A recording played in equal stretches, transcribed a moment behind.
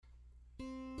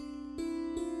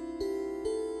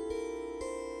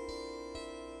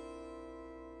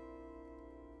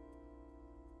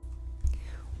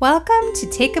Welcome to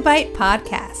Take a Bite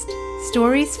Podcast,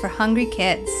 Stories for Hungry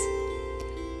Kids.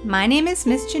 My name is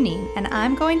Miss Janine, and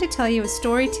I'm going to tell you a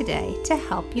story today to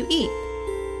help you eat.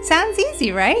 Sounds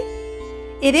easy, right?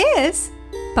 It is,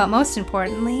 but most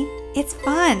importantly, it's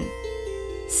fun.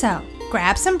 So,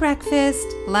 grab some breakfast,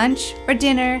 lunch, or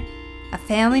dinner, a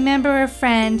family member or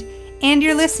friend, and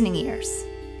your listening ears.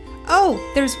 Oh,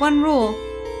 there's one rule.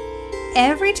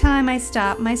 Every time I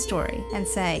stop my story and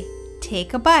say,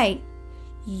 take a bite,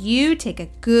 you take a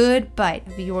good bite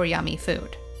of your yummy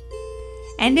food.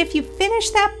 And if you finish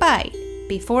that bite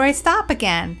before I stop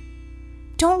again,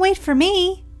 don't wait for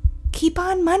me. Keep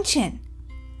on munching.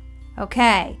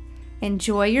 Okay,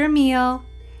 enjoy your meal,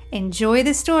 enjoy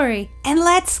the story, and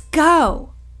let's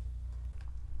go.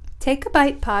 Take a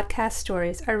Bite podcast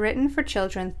stories are written for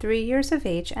children 3 years of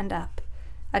age and up.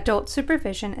 Adult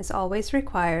supervision is always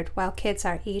required while kids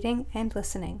are eating and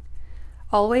listening.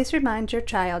 Always remind your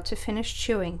child to finish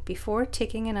chewing before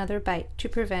taking another bite to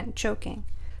prevent choking.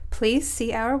 Please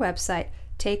see our website,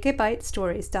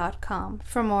 takeabitestories.com,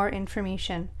 for more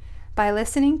information. By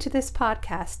listening to this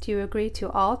podcast, you agree to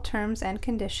all terms and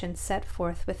conditions set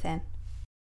forth within.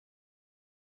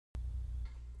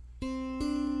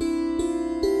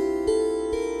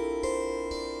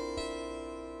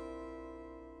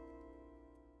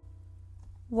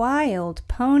 Wild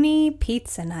Pony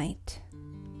Pizza Night.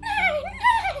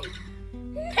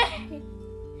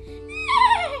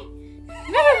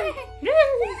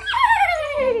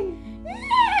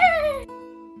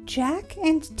 Jack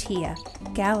and Tia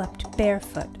galloped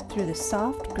barefoot through the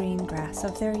soft green grass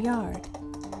of their yard.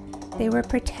 They were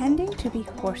pretending to be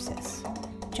horses,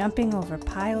 jumping over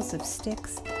piles of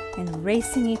sticks and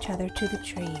racing each other to the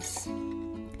trees.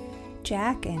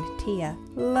 Jack and Tia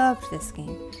loved this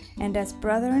game, and as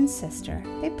brother and sister,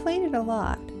 they played it a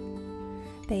lot.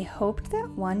 They hoped that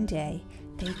one day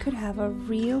they could have a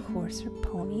real horse or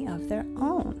pony of their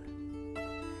own.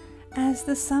 As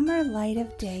the summer light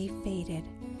of day faded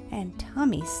and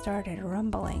tummies started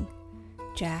rumbling,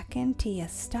 Jack and Tia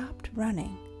stopped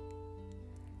running.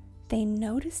 They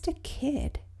noticed a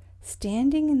kid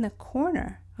standing in the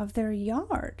corner of their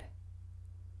yard.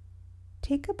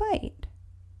 Take a bite.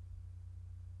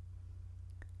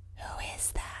 Who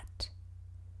is that?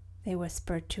 They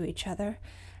whispered to each other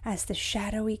as the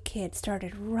shadowy kid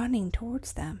started running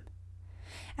towards them.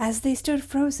 As they stood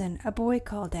frozen, a boy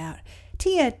called out,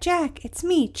 "Tia, Jack, it's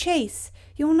me, Chase.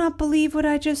 You'll not believe what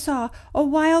I just saw, a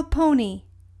wild pony."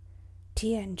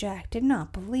 Tia and Jack did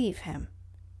not believe him.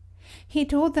 He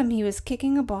told them he was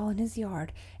kicking a ball in his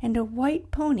yard, and a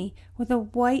white pony with a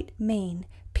white mane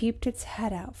peeped its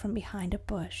head out from behind a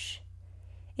bush.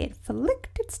 It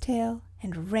flicked its tail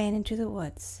and ran into the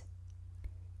woods.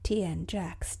 Tia and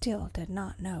Jack still did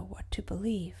not know what to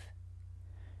believe.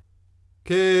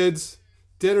 "Kids,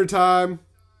 dinner time."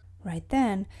 Right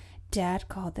then, Dad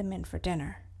called them in for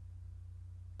dinner.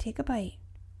 Take a bite.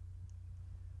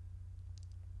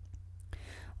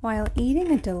 While eating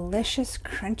a delicious,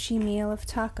 crunchy meal of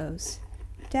tacos,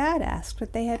 Dad asked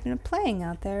what they had been playing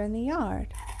out there in the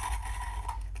yard.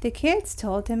 The kids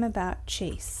told him about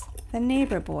Chase, the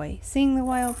neighbor boy, seeing the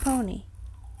wild pony.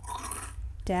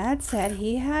 Dad said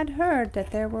he had heard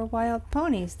that there were wild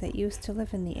ponies that used to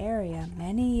live in the area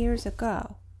many years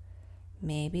ago.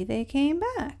 Maybe they came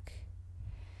back.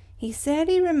 He said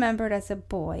he remembered as a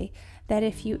boy that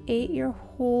if you ate your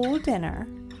whole dinner,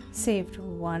 saved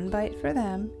one bite for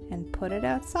them, and put it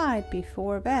outside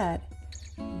before bed,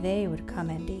 they would come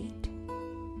and eat.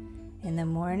 In the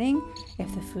morning,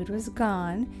 if the food was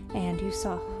gone and you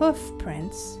saw hoof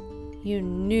prints, you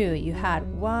knew you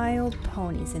had wild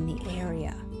ponies in the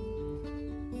area.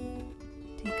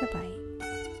 Take a bite.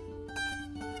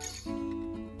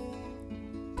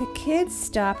 The kids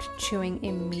stopped chewing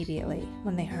immediately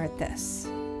when they heard this.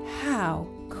 How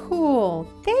cool!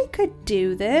 They could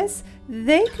do this!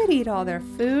 They could eat all their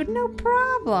food, no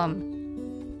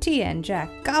problem! Tia and Jack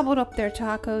gobbled up their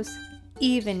tacos,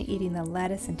 even eating the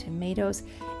lettuce and tomatoes,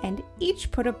 and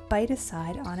each put a bite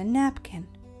aside on a napkin.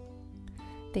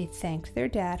 They thanked their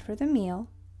dad for the meal,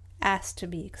 asked to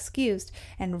be excused,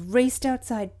 and raced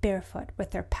outside barefoot with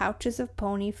their pouches of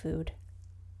pony food.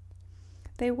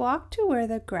 They walked to where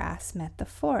the grass met the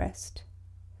forest.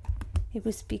 It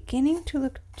was beginning to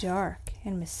look dark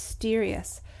and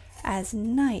mysterious as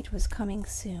night was coming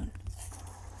soon.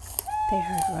 They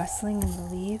heard rustling in the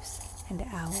leaves and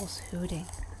owls hooting.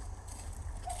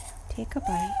 Take a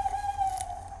bite.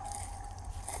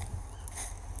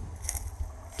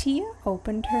 Tia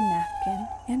opened her napkin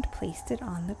and placed it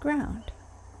on the ground.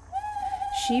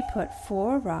 She put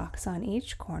 4 rocks on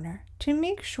each corner to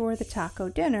make sure the taco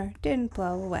dinner didn't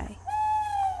blow away.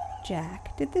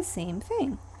 Jack did the same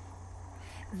thing.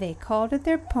 They called at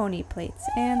their pony plates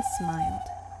and smiled.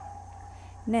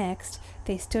 Next,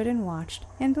 they stood and watched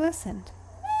and listened.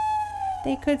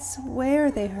 They could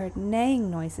swear they heard neighing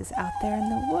noises out there in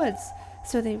the woods,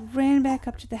 so they ran back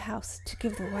up to the house to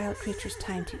give the wild creatures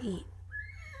time to eat.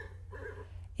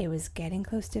 It was getting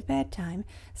close to bedtime,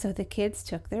 so the kids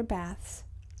took their baths,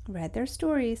 read their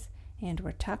stories, and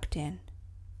were tucked in.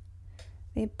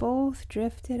 They both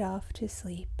drifted off to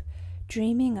sleep,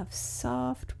 dreaming of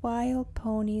soft wild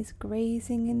ponies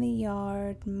grazing in the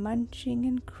yard, munching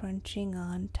and crunching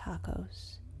on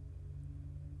tacos.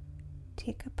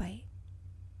 Take a bite.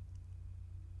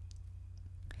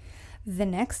 The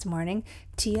next morning,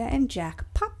 Tia and Jack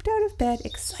popped out of bed,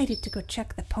 excited to go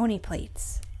check the pony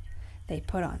plates. They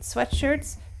put on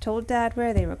sweatshirts, told Dad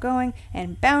where they were going,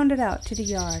 and bounded out to the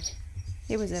yard.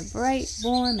 It was a bright,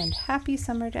 warm, and happy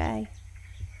summer day.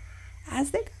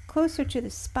 As they got closer to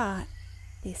the spot,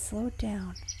 they slowed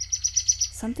down.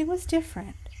 Something was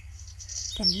different.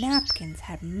 The napkins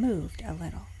had moved a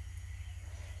little.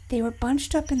 They were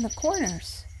bunched up in the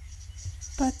corners.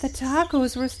 But the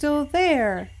tacos were still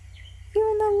there.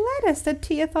 Even the lettuce that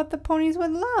Tia thought the ponies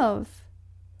would love.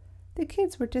 The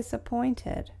kids were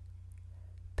disappointed.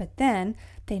 But then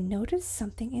they noticed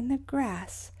something in the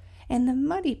grass and the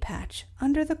muddy patch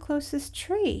under the closest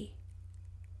tree.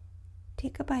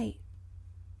 Take a bite.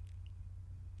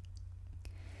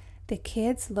 The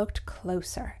kids looked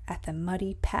closer at the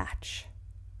muddy patch.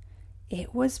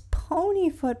 It was pony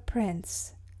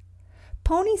footprints.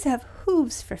 Ponies have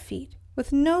hooves for feet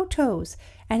with no toes,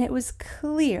 and it was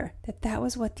clear that that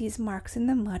was what these marks in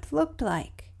the mud looked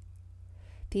like.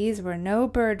 These were no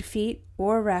bird feet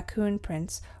or raccoon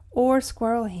prints or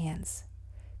squirrel hands.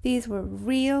 These were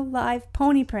real live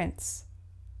pony prints.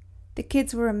 The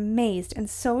kids were amazed and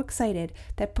so excited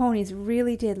that ponies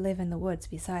really did live in the woods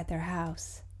beside their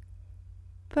house.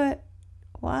 But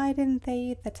why didn't they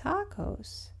eat the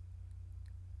tacos?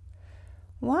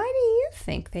 Why do you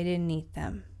think they didn't eat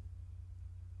them?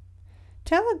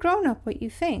 Tell a grown-up what you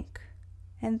think,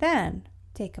 and then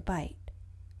take a bite.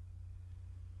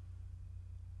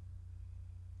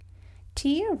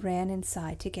 Tia ran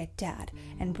inside to get Dad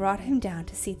and brought him down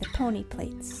to see the pony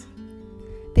plates.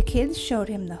 The kids showed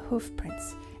him the hoof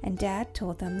prints, and Dad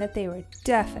told them that they were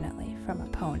definitely from a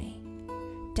pony.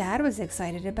 Dad was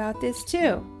excited about this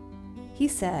too. He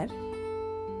said,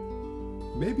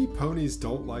 Maybe ponies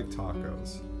don't like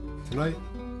tacos. Tonight,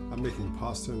 I'm making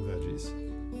pasta and veggies.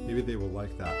 Maybe they will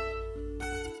like that.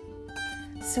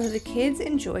 So the kids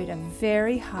enjoyed a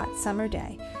very hot summer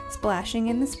day, splashing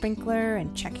in the sprinkler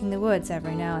and checking the woods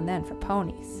every now and then for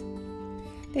ponies.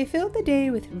 They filled the day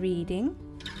with reading,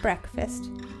 breakfast,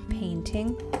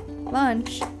 painting,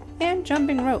 lunch, and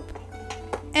jumping rope.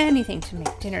 Anything to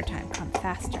make dinner time come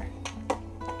faster.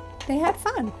 They had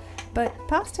fun, but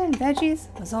pasta and veggies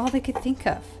was all they could think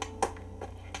of.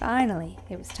 Finally,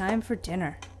 it was time for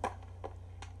dinner.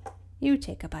 You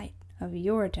take a bite of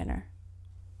your dinner,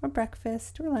 or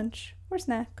breakfast, or lunch, or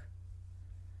snack.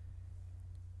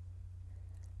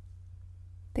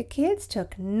 The kids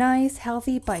took nice,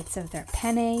 healthy bites of their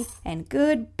penne and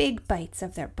good big bites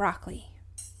of their broccoli.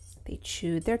 They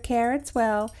chewed their carrots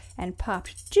well and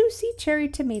popped juicy cherry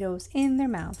tomatoes in their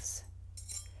mouths.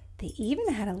 They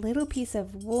even had a little piece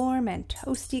of warm and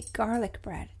toasty garlic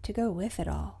bread to go with it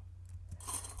all.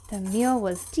 The meal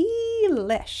was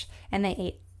delish, and they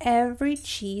ate every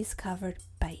cheese-covered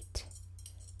bite.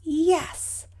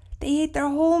 Yes, they ate their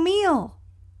whole meal.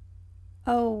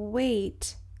 Oh,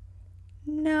 wait.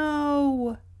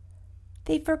 No,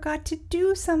 they forgot to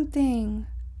do something.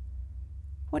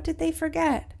 What did they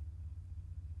forget?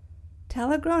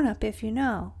 Tell a grown-up if you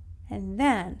know, and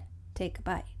then take a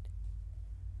bite.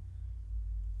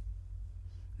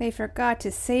 They forgot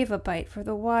to save a bite for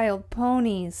the wild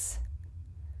ponies.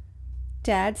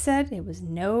 Dad said it was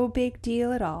no big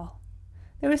deal at all.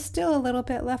 There was still a little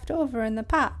bit left over in the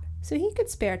pot, so he could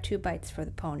spare 2 bites for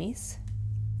the ponies.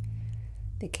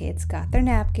 The kids got their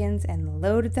napkins and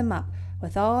loaded them up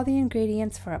with all the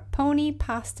ingredients for a pony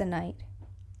pasta night.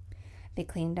 They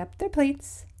cleaned up their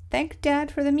plates, thanked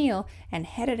Dad for the meal, and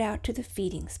headed out to the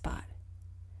feeding spot.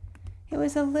 It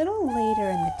was a little later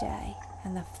in the day,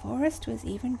 and the forest was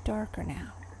even darker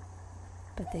now.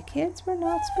 But the kids were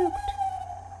not spooked.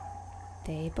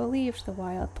 They believed the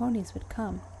wild ponies would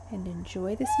come and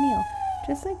enjoy this meal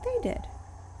just like they did.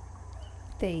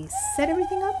 They set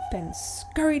everything up and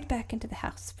scurried back into the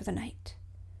house for the night.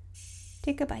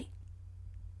 Take a bite.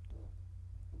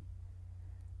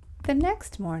 The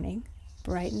next morning,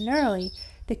 bright and early,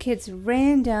 the kids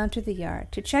ran down to the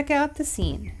yard to check out the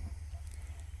scene.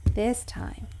 This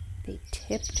time, They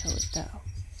tiptoed, though,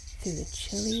 through the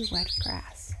chilly, wet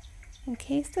grass, in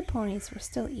case the ponies were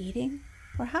still eating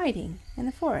or hiding in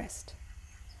the forest.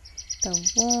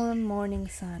 The warm morning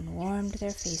sun warmed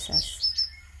their faces.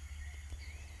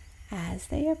 As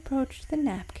they approached the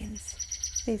napkins,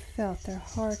 they felt their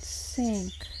hearts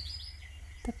sink.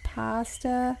 The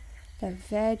pasta, the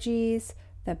veggies,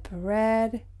 the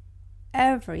bread,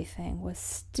 everything was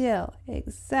still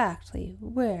exactly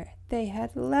where they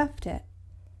had left it.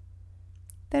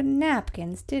 The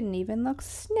napkins didn't even look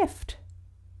sniffed.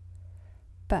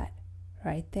 But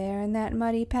right there in that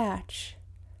muddy patch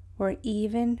were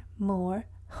even more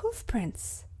hoof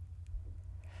prints.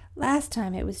 Last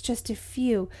time it was just a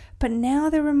few, but now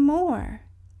there were more.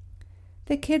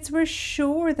 The kids were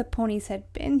sure the ponies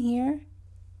had been here.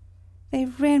 They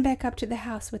ran back up to the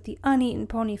house with the uneaten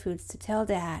pony foods to tell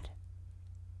Dad.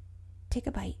 Take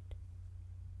a bite.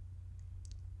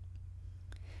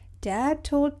 Dad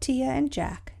told Tia and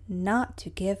Jack not to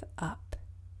give up.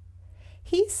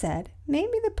 He said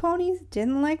maybe the ponies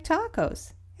didn't like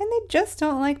tacos, and they just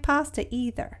don't like pasta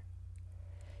either.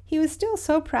 He was still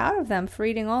so proud of them for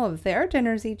eating all of their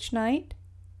dinners each night.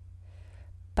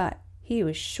 But he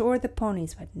was sure the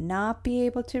ponies would not be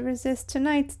able to resist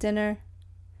tonight's dinner.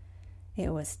 It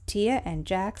was Tia and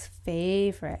Jack's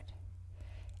favorite.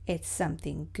 It's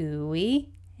something gooey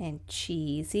and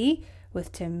cheesy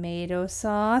with tomato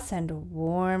sauce and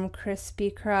warm,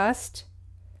 crispy crust.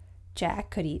 Jack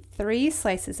could eat 3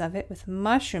 slices of it with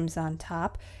mushrooms on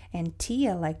top, and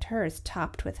Tia liked hers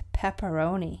topped with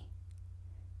pepperoni.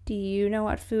 Do you know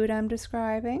what food I'm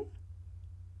describing?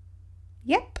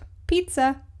 Yep,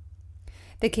 pizza.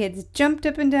 The kids jumped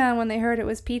up and down when they heard it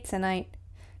was pizza night.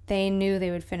 They knew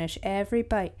they would finish every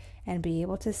bite and be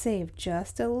able to save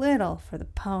just a little for the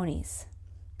ponies.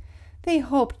 They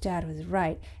hoped Dad was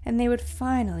right and they would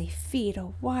finally feed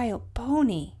a wild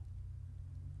pony.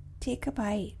 Take a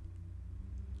bite.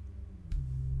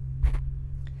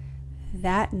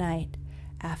 That night,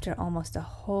 after almost a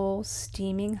whole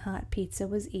steaming hot pizza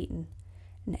was eaten,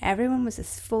 and everyone was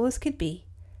as full as could be,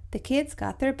 the kids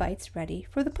got their bites ready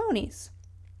for the ponies.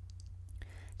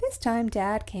 This time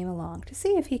Dad came along to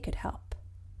see if he could help.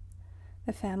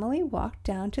 The family walked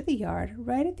down to the yard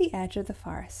right at the edge of the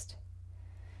forest.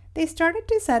 They started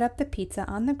to set up the pizza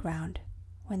on the ground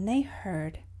when they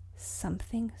heard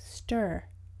something stir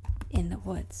in the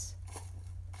woods.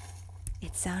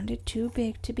 It sounded too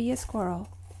big to be a squirrel,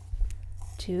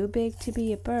 too big to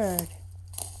be a bird,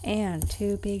 and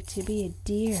too big to be a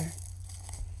deer.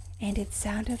 And it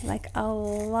sounded like a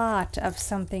lot of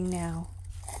something now.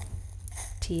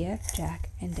 Tia, Jack,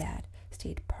 and Dad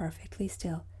stayed perfectly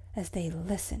still as they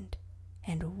listened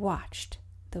and watched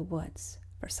the woods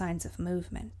for signs of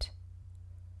movement.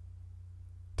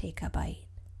 Take a bite.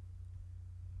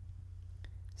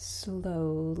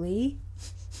 Slowly,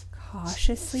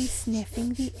 cautiously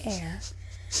sniffing the air,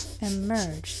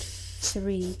 emerged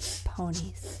 3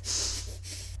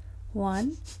 ponies.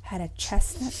 One had a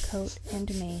chestnut coat and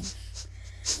mane.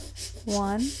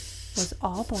 One was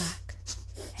all black,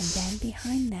 and then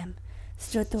behind them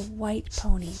stood the white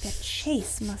pony that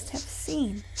Chase must have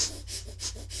seen.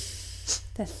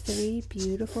 The 3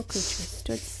 beautiful creatures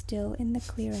stood still in the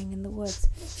clearing in the woods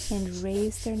and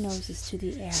raised their noses to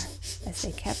the air as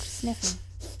they kept sniffing.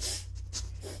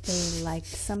 They liked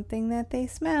something that they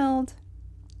smelled.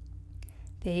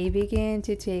 They began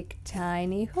to take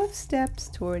tiny hoof steps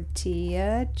toward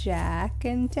Tia, Jack,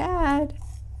 and Dad.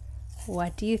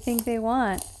 What do you think they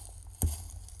want?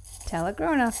 Tell a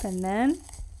grown-up and then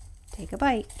take a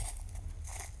bite.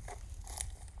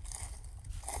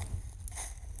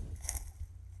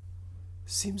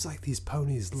 Seems like these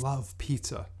ponies love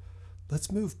pizza.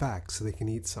 Let's move back so they can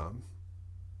eat some,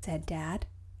 said Dad.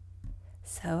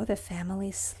 So the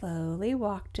family slowly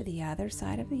walked to the other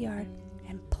side of the yard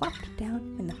and plopped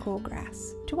down in the cool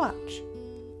grass to watch.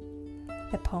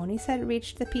 The ponies had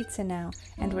reached the pizza now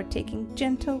and were taking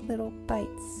gentle little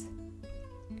bites.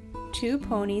 2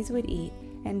 ponies would eat,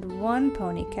 and 1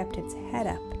 pony kept its head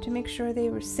up to make sure they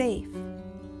were safe.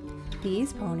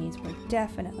 These ponies were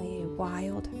definitely a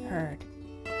wild herd.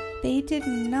 They did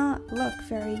not look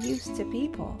very used to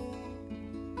people.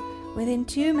 Within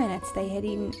 2 minutes, they had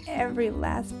eaten every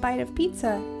last bite of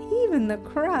pizza, even the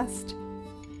crust.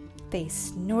 They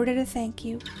snorted a thank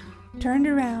you, turned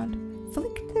around,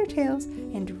 flicked their tails,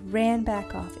 and ran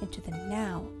back off into the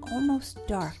now almost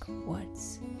dark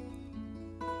woods.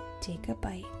 Take a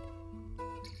bite.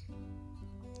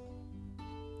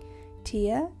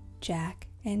 Tia, Jack,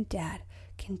 and Dad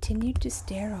continued to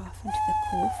stare off into the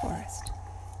cool forest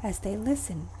as they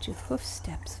listened to hoof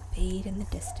steps fade in the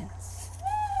distance.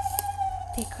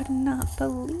 They could not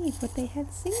believe what they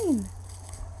had seen.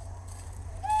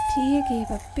 Tia gave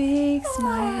a big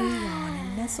smiley yawn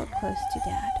and nestled close to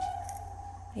Dad.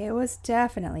 It was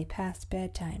definitely past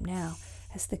bedtime now,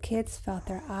 as the kids felt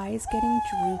their eyes getting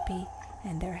droopy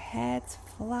and their heads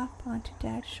flop onto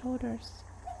Dad's shoulders.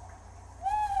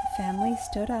 The family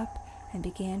stood up and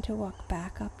began to walk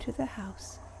back up to the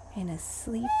house in a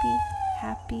sleepy,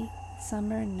 happy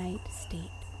summer night state.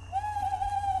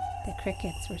 The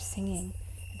crickets were singing,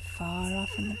 and far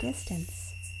off in the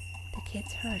distance, the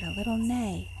kids heard a little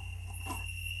neigh.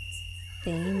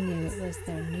 They knew it was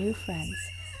their new friends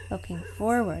looking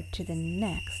forward to the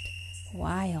next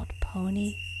wild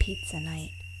pony pizza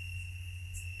night.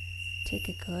 Take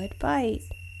a good bite.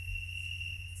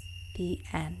 The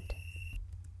end.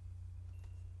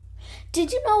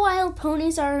 Did you know wild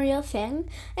ponies are a real thing?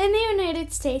 In the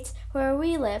United States, where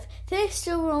we live, they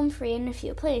still roam free in a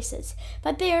few places,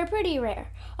 but they are pretty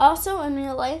rare. Also, in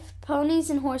real life, ponies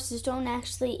and horses don't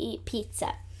actually eat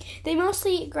pizza. They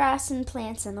mostly eat grass and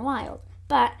plants in the wild.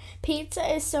 But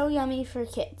pizza is so yummy for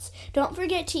kids. Don't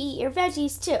forget to eat your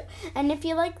veggies too. And if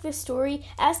you like this story,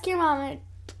 ask your mom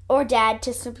or dad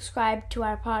to subscribe to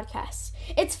our podcast.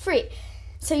 It's free,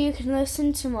 so you can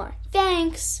listen to more.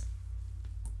 Thanks!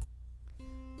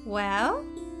 Well,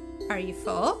 are you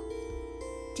full?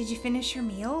 Did you finish your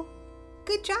meal?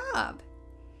 Good job!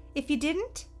 If you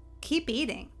keep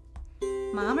eating.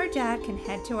 Mom or Dad can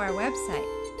head to our website,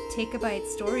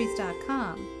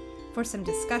 takeabitestories.com, for some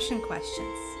discussion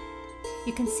questions.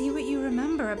 You can see what you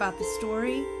remember about the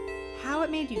story, how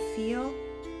it made you feel,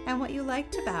 and what you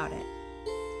liked about it.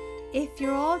 If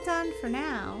you're all done for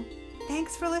now,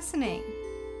 thanks for listening.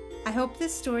 I hope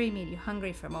this story made you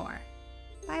hungry for more.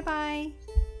 Bye-bye.